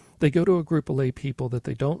 right? They go to a group of lay people that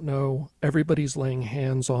they don't know. Everybody's laying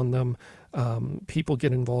hands on them. People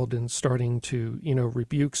get involved in starting to,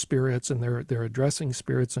 rebuke spirits, and they're addressing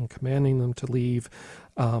spirits and commanding them to leave.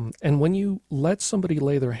 And when you let somebody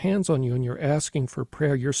lay their hands on you and you're asking for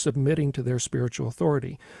prayer, you're submitting to their spiritual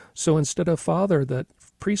authority. So instead of Father, that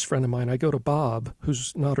priest friend of mine, I go to Bob,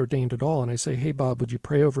 who's not ordained at all, and I say, hey, Bob, would you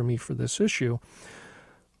pray over me for this issue?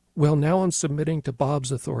 Well, now I'm submitting to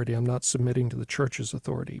Bob's authority. I'm not submitting to the church's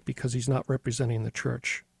authority, because he's not representing the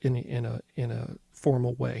church in a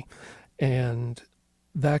formal way. And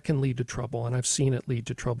that can lead to trouble, and I've seen it lead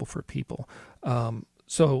to trouble for people.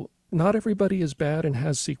 So not everybody is bad and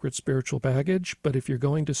has secret spiritual baggage, but if you're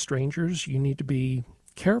going to strangers, you need to be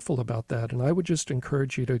careful about that. And I would just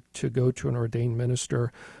encourage you to go to an ordained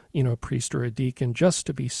minister, a priest or a deacon, just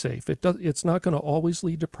to be safe. It's not going to always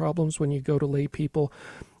lead to problems when you go to lay people.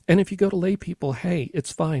 And if you go to lay people, hey,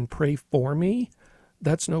 it's fine, pray for me.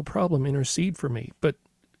 That's no problem, intercede for me. But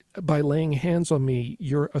by laying hands on me,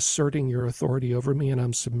 you're asserting your authority over me, and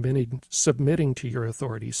I'm submitting to your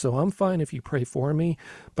authority. So I'm fine if you pray for me,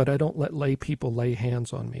 but I don't let lay people lay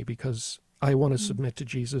hands on me, because I want to submit to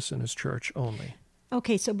Jesus and his church only.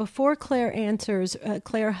 Okay, so before Claire answers,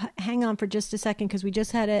 Claire, hang on for just a second, because we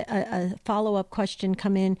just had a follow-up question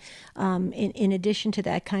come in addition to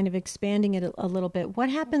that, kind of expanding it a little bit. What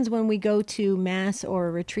happens when we go to Mass or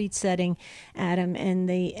a retreat setting, Adam, and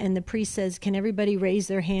the priest says, can everybody raise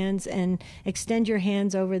their hands and extend your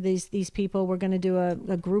hands over these people? We're going to do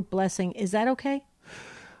a group blessing. Is that okay?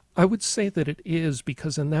 I would say that it is,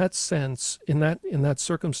 because in that sense, in that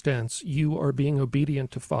circumstance, you are being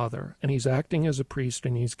obedient to Father, and he's acting as a priest,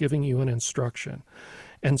 and he's giving you an instruction.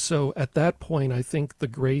 And so at that point, I think the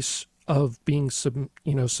grace of being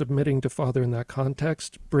submitting to Father in that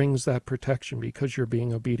context brings that protection, because you're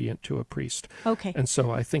being obedient to a priest. Okay. And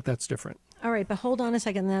so I think that's different. All right, but hold on a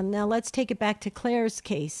second. Now let's take it back to Claire's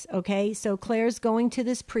case, okay? So Claire's going to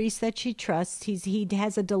this priest that she trusts. He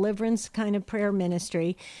has a deliverance kind of prayer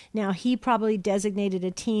ministry. Now, he probably designated a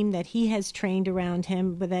team that he has trained around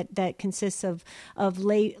him, but that consists of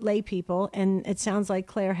lay people, and it sounds like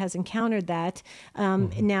Claire has encountered that.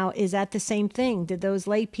 Now, is that the same thing? Did those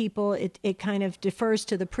lay people, it kind of defers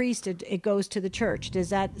to the priest, it goes to the church? Does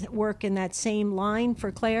that work in that same line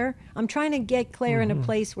for Claire? I'm trying to get Claire in a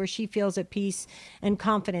place where she feels at peace and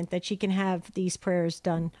confident that she can have these prayers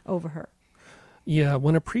done over her. Yeah,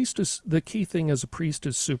 when a priest is, the key thing is a priest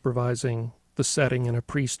is supervising the setting, and a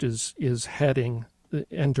priest is heading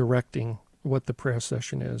and directing what the prayer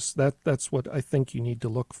session is. That's what I think you need to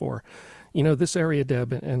look for. This area,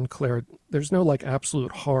 Deb and Claire, there's no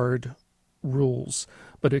absolute hard rules,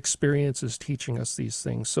 but experience is teaching us these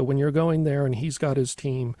things. So when you're going there and he's got his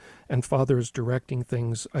team and Father is directing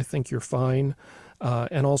things, I think you're fine.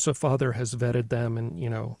 And also Father has vetted them,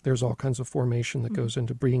 and there's all kinds of formation that goes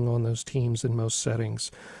into bringing on those teams in most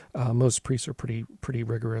settings. Most priests are pretty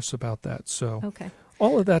rigorous about that. So okay.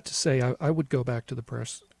 All of that to say, I would go back to the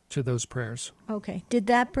prayers, to those prayers. Okay. Did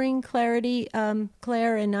that bring clarity,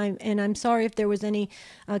 Claire? And I'm sorry if there was any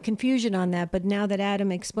confusion on that, but now that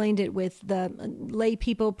Adam explained it with the lay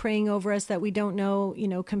people praying over us that we don't know,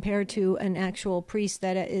 compared to an actual priest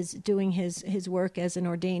that is doing his work as an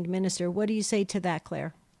ordained minister, what do you say to that,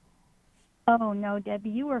 Claire? Oh, no, Debbie,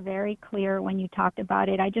 you were very clear when you talked about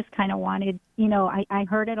it. I just kind of wanted, I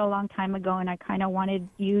heard it a long time ago, and I kind of wanted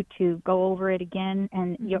you to go over it again,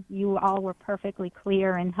 and you all were perfectly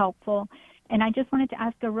clear and helpful. And I just wanted to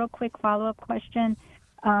ask a real quick follow-up question.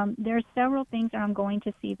 There's several things that I'm going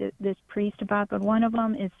to see this priest about, but one of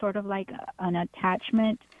them is sort of like an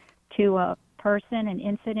attachment to a person, an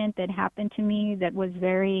incident that happened to me that was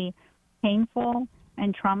very painful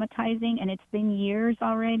and traumatizing, and it's been years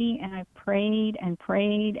already, and I prayed and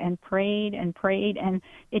prayed and prayed and prayed, and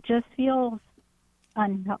it just feels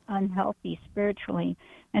unhealthy spiritually.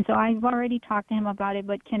 And so I've already talked to him about it,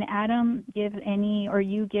 but can Adam give any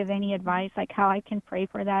advice, like how I can pray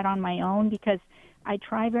for that on my own? Because I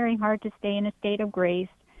try very hard to stay in a state of grace.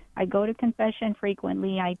 I go to confession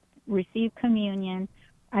frequently. I receive communion.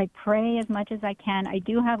 I pray as much as I can. I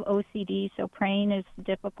do have OCD, so praying is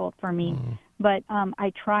difficult for me. But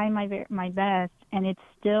I try my best, and it's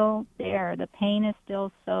still there. The pain is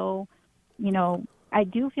still so, I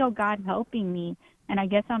do feel God helping me, and I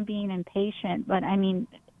guess I'm being impatient. But,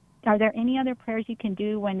 are there any other prayers you can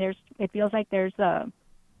do when it feels like there's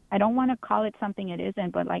I don't want to call it something it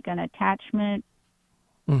isn't, but like an attachment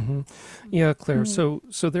Mm-hmm. Yeah, Claire. So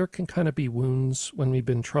there can kind of be wounds when we've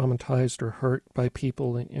been traumatized or hurt by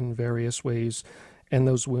people in various ways, and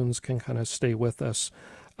those wounds can kind of stay with us.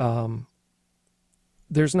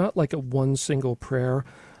 There's not like a one single prayer.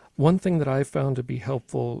 One thing that I found to be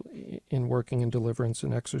helpful in working in deliverance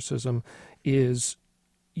and exorcism is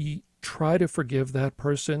you try to forgive that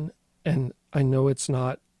person. And I know it's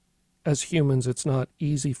not, as humans, it's not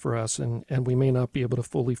easy for us, and we may not be able to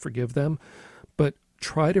fully forgive them, but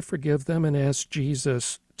try to forgive them and ask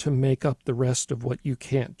Jesus to make up the rest of what you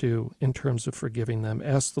can't do in terms of forgiving them.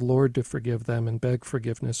 Ask the Lord to forgive them and beg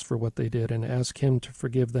forgiveness for what they did, and ask him to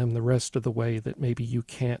forgive them the rest of the way that maybe you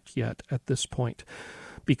can't yet at this point.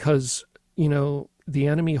 Because, the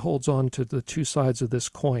enemy holds on to the two sides of this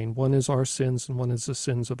coin. One is our sins and one is the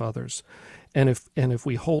sins of others. And if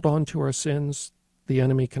we hold on to our sins, the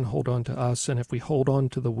enemy can hold on to us. And if we hold on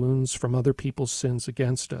to the wounds from other people's sins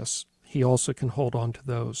against us, he also can hold on to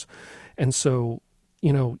those. And so,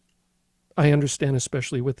 I understand,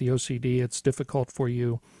 especially with the OCD, it's difficult for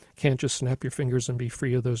you. Can't just snap your fingers and be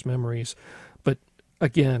free of those memories. But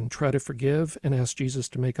again, try to forgive and ask Jesus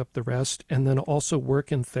to make up the rest, and then also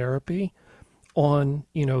work in therapy on,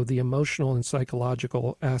 the emotional and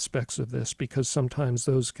psychological aspects of this, because sometimes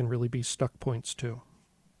those can really be stuck points too.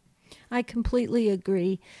 I completely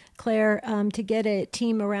agree, Claire, to get a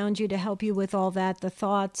team around you to help you with all that, the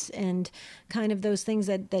thoughts and kind of those things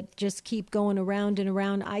that just keep going around and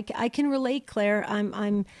around. I can relate, Claire.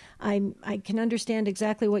 I can understand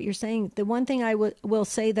exactly what you're saying. The one thing I will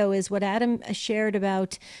say, though, is what Adam shared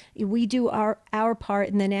about we do our part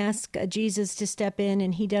and then ask Jesus to step in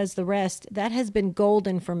and he does the rest. That has been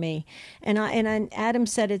golden for me. And Adam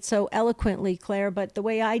said it so eloquently, Claire, but the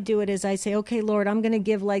way I do it is I say, okay, Lord, I'm going to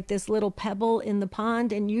give like this little pebble in the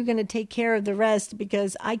pond and you're going to take care of the rest,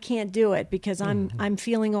 because I can't do it, because I'm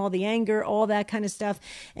feeling all the anger, all that kind of stuff,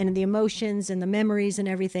 and the emotions and the memories and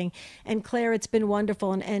everything. And Claire, it's been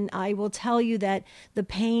wonderful. And I will tell you that the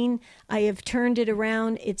pain, I have turned it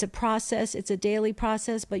around. It's a process. It's a daily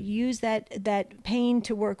process, but use that pain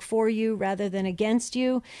to work for you rather than against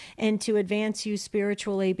you, and to advance you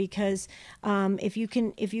spiritually, because if you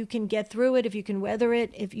can get through it, if you can weather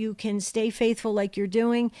it, if you can stay faithful like you're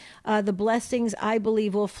doing, the blessings, I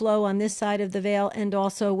believe, will flow on this side of the veil, and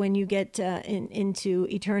also when you get into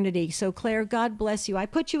eternity. So Claire, God bless you. I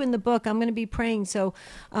put you in the book. I'm going to be praying. So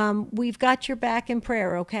we've got your back in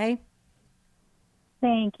prayer, okay?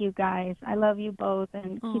 Thank you, guys. I love you both,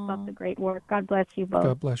 and keep up the great work. God bless you both.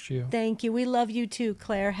 God bless you. Thank you. We love you too,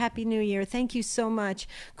 Claire. Happy New Year. Thank you so much.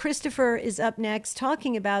 Christopher is up next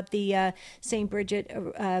talking about the St. Bridget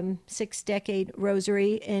 6-decade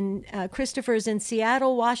rosary. And Christopher's in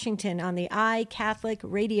Seattle, Washington on the iCatholic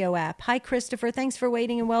radio app. Hi, Christopher. Thanks for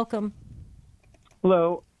waiting and welcome.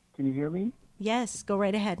 Hello. Can you hear me? Yes, go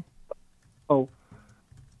right ahead. Oh,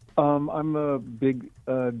 I'm a big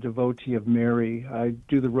devotee of Mary. I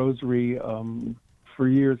do the rosary for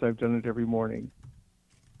years. I've done it every morning.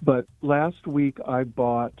 But last week I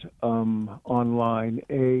bought online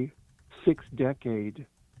a 6-decade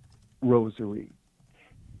rosary.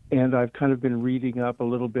 And I've kind of been reading up a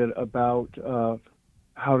little bit about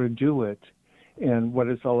how to do it and what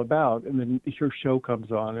it's all about. And then your show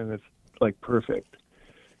comes on and it's like perfect.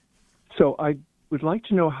 So I would like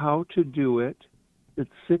to know how to do it. It's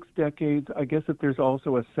 6 decades. I guess that there's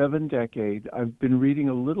also a 7-decade. I've been reading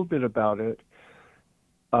a little bit about it.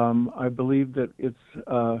 I believe that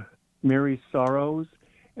it's Mary's sorrows,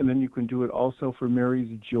 and then you can do it also for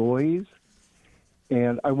Mary's joys.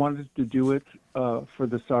 And I wanted to do it for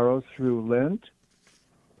the sorrows through Lent.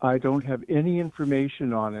 I don't have any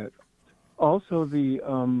information on it. Also, the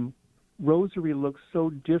rosary looks so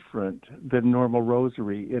different than normal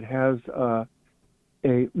rosary. It has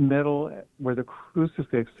a medal where the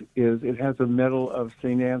crucifix is. It has a medal of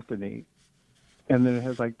St. Anthony, and then it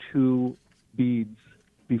has like 2 beads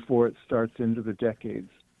before it starts into the decades.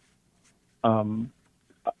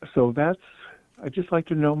 So I'd just like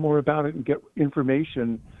to know more about it and get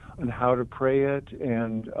information on how to pray it,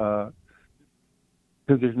 and because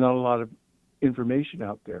there's not a lot of information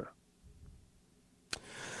out there.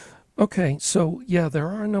 Okay, so yeah, there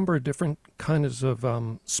are a number of different kinds of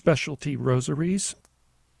specialty rosaries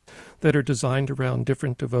that are designed around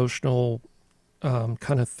different devotional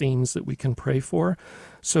kind of themes that we can pray for.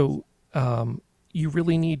 So you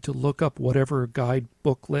really need to look up whatever guide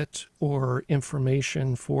booklet or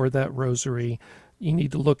information for that rosary you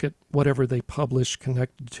need to look at whatever they publish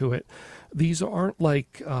connected to it. These aren't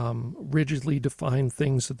like rigidly defined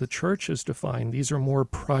things that the church has defined. These are more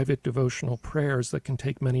private devotional prayers that can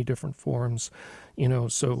take many different forms.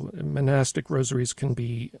 So monastic rosaries can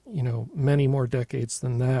be, many more decades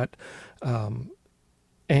than that.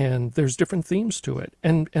 And there's different themes to it.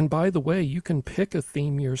 And by the way, you can pick a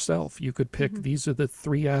theme yourself. You could pick these are the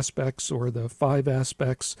 3 aspects or the 5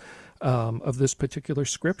 aspects of this particular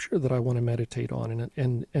scripture that I want to meditate on,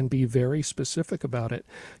 and be very specific about it.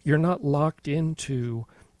 You're not locked into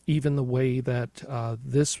even the way that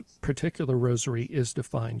this particular rosary is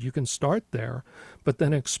defined. You can start there, but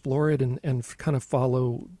then explore it and kind of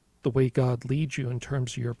follow the way God leads you in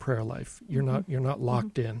terms of your prayer life. You're not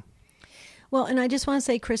locked in. Well, and I just want to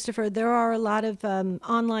say, Christopher, there are a lot of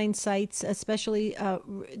online sites, especially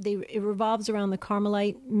it revolves around the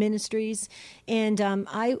Carmelite ministries. And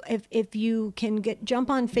if you can jump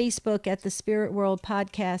on Facebook at the Spirit World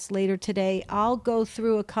podcast later today, I'll go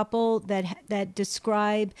through a couple that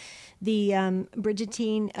describe the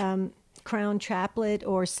Brigittine Crown Chaplet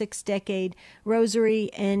or 6-decade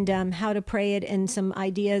Rosary, and how to pray it, and some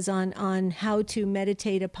ideas on how to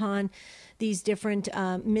meditate upon these different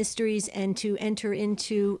mysteries, and to enter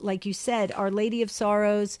into, like you said, Our Lady of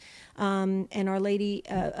Sorrows and Our Lady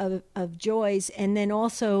of Joys. And then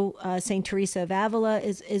also St. Teresa of Avila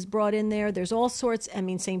is brought in there. There's all sorts,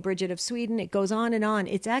 St. Bridget of Sweden. It goes on and on.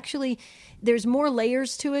 It's actually, there's more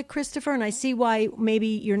layers to it, Christopher, and I see why maybe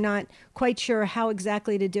you're not quite sure how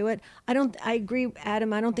exactly to do it. I agree,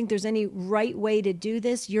 Adam. I don't think there's any right way to do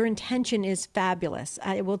this. Your intention is fabulous.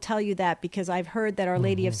 I will tell you that, because I've heard that Our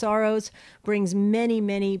Lady of Sorrows brings many,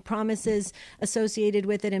 many promises associated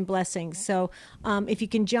with it and blessings. So if you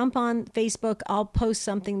can jump on Facebook, I'll post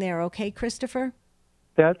something there. Okay, Christopher?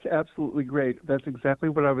 That's absolutely great. That's exactly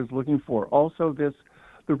what I was looking for. Also,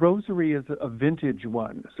 the rosary is a vintage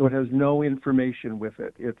one, so it has no information with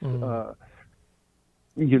it. It's,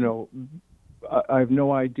 I have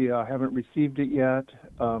no idea. I haven't received it yet.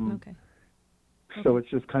 Okay. So it's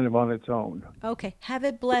just kind of on its own. Okay. Have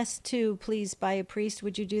it blessed too, please, by a priest.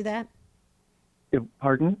 Would you do that?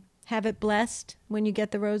 Pardon? Have it blessed when you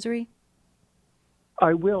get the rosary?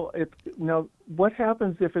 I will. Now, what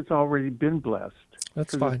happens if it's already been blessed?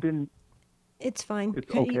 That's fine. It's fine.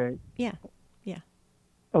 It's okay? Yeah.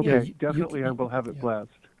 Okay, definitely I will have it blessed.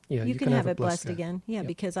 Yeah, you can have it blessed again. Yeah,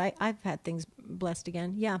 because I've had things blessed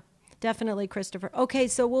again. Yeah, definitely, Christopher. Okay,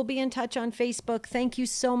 so we'll be in touch on Facebook. Thank you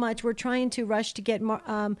so much. We're trying to rush to get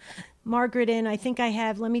Margaret in. I think I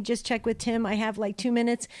have, let me just check with Tim. I have like 2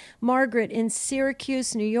 minutes. Margaret in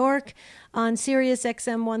Syracuse, New York on Sirius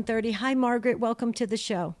XM 130. Hi, Margaret. Welcome to the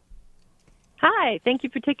show. Hi. Thank you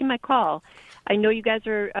for taking my call. I know you guys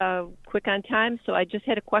are quick on time, so I just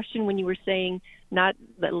had a question when you were saying not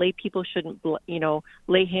that lay people shouldn't,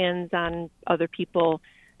 lay hands on other people,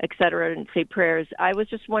 et cetera, and say prayers. I was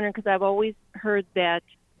just wondering, because I've always heard that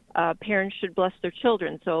parents should bless their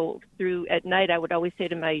children. So at night, I would always say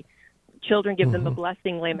to my children, give them a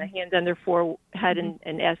blessing, lay my hands on their forehead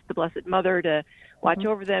and ask the Blessed Mother to watch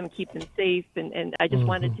over them, keep them safe. And I just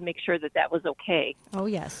wanted to make sure that was okay. Oh,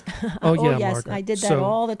 yes. Oh, yeah, yes. Margaret. I did that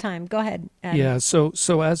all the time. Go ahead, Adam. Yeah,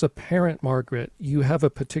 so as a parent, Margaret, you have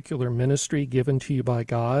a particular ministry given to you by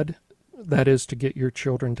God, that is to get your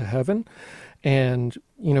children to heaven. And,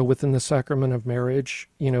 within the sacrament of marriage,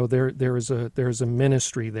 there is a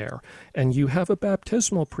ministry there, and you have a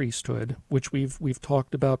baptismal priesthood, which we've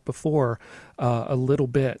talked about before a little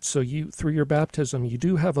bit. So through your baptism, you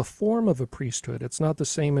do have a form of a priesthood. It's not the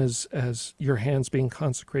same as your hands being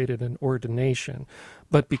consecrated in ordination,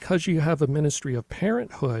 but because you have a ministry of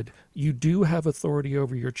parenthood, you do have authority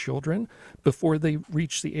over your children. Before they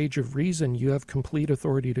reach the age of reason, you have complete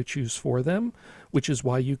authority to choose for them, which is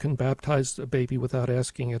why you can baptize a baby without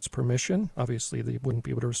asking its permission. Obviously, they wouldn't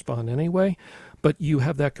be able to respond anyway, but you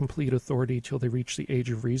have that complete authority till they reach the age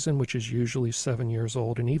of reason, which is usually 7 years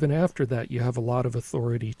old. And even after that, you have a lot of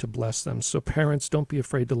authority to bless them. So parents, don't be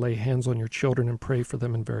afraid to lay hands on your children and pray for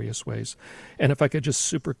them in various ways. And if I could just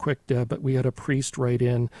super quick, Deb, but we had a priest write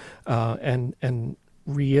in and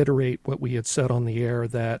reiterate what we had said on the air,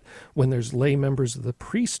 that when there's lay members of the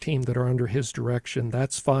priest team that are under his direction,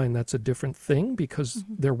 that's fine. That's a different thing, because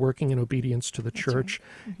they're working in obedience to the church.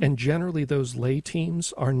 Right. And generally those lay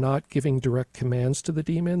teams are not giving direct commands to the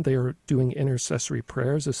demon. They are doing intercessory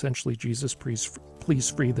prayers, essentially, Jesus, please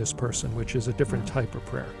free this person, which is a different type of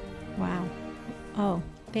prayer. Wow. Oh,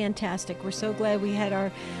 fantastic. We're so glad we had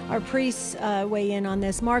our priests weigh in on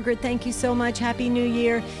this. Margaret, thank you so much. Happy New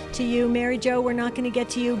Year to you. Mary Jo, we're not going to get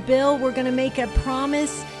to you. Bill, we're going to make a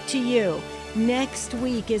promise to you. Next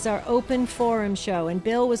week is our open forum show, and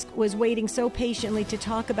Bill was waiting so patiently to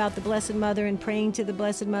talk about the Blessed Mother and praying to the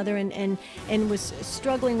Blessed Mother and was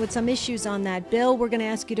struggling with some issues on that. Bill, we're going to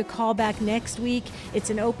ask you to call back next week. It's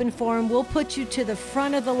an open forum. We'll put you to the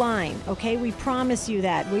front of the line, okay? We promise you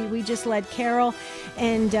that. We just let Carol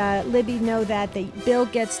and Libby know that Bill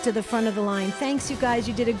gets to the front of the line. Thanks, you guys.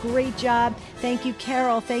 You did a great job. Thank you,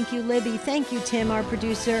 Carol. Thank you, Libby. Thank you, Tim, our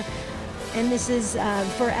producer. And this is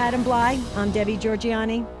for Adam Bly. I'm Debbie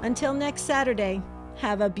Georgiani. Until next Saturday,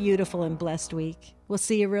 have a beautiful and blessed week. We'll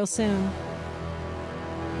see you real soon.